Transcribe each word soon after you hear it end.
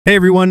Hey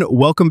everyone,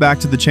 welcome back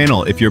to the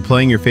channel. If you're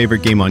playing your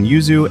favorite game on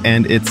Yuzu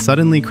and it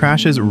suddenly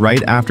crashes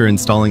right after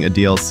installing a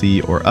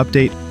DLC or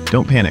update,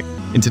 don't panic.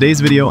 In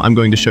today's video, I'm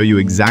going to show you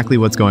exactly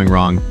what's going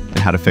wrong and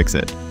how to fix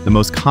it. The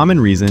most common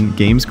reason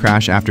games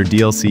crash after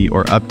DLC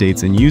or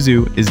updates in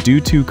Yuzu is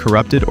due to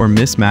corrupted or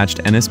mismatched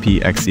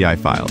NSP/XCI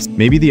files.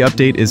 Maybe the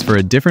update is for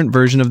a different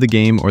version of the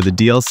game or the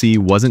DLC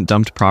wasn't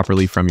dumped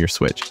properly from your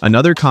Switch.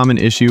 Another common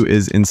issue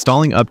is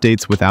installing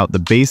updates without the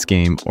base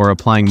game or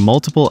applying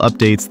multiple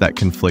updates that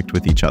conflict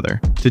with each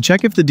other. To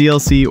check if the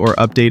DLC or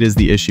update is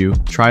the issue,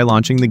 try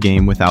launching the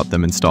game without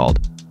them installed.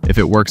 If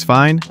it works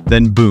fine,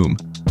 then boom!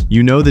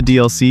 You know the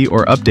DLC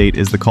or update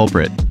is the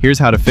culprit. Here's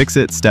how to fix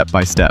it step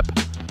by step.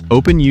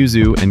 Open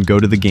Yuzu and go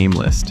to the game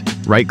list.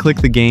 Right-click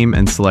the game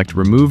and select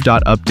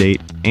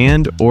remove.update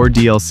and/or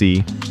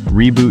DLC,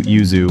 reboot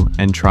Yuzu,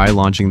 and try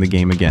launching the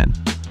game again.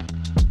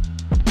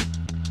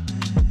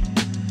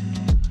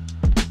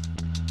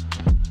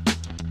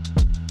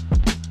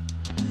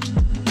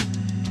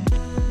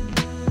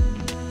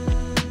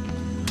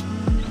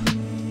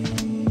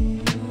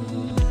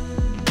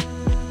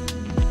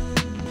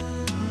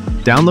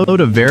 Download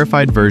a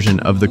verified version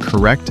of the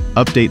correct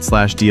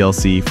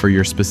update/DLC for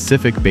your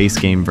specific base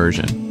game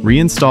version.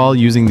 Reinstall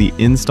using the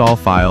install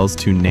files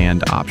to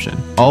NAND option.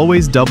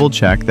 Always double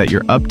check that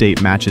your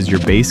update matches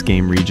your base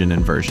game region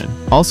and version.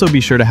 Also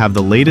be sure to have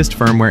the latest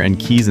firmware and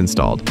keys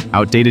installed.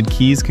 Outdated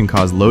keys can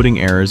cause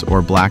loading errors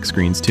or black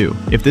screens too.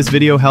 If this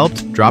video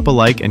helped, drop a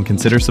like and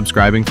consider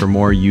subscribing for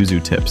more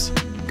Yuzu tips.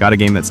 Got a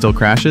game that still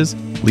crashes?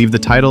 Leave the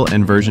title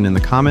and version in the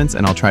comments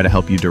and I'll try to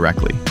help you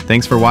directly.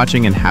 Thanks for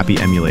watching and happy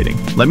emulating.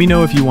 Let me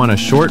know if you want a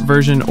short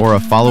version or a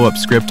follow-up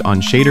script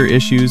on shader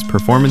issues,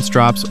 performance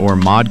drops, or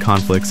mod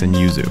conflicts in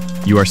Yuzu.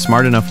 You are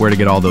smart enough where to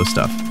get all those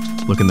stuff.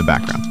 Look in the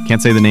background.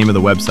 Can't say the name of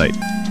the website.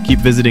 Keep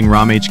visiting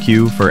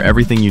RomsHQ for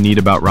everything you need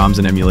about ROMs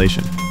and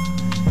emulation.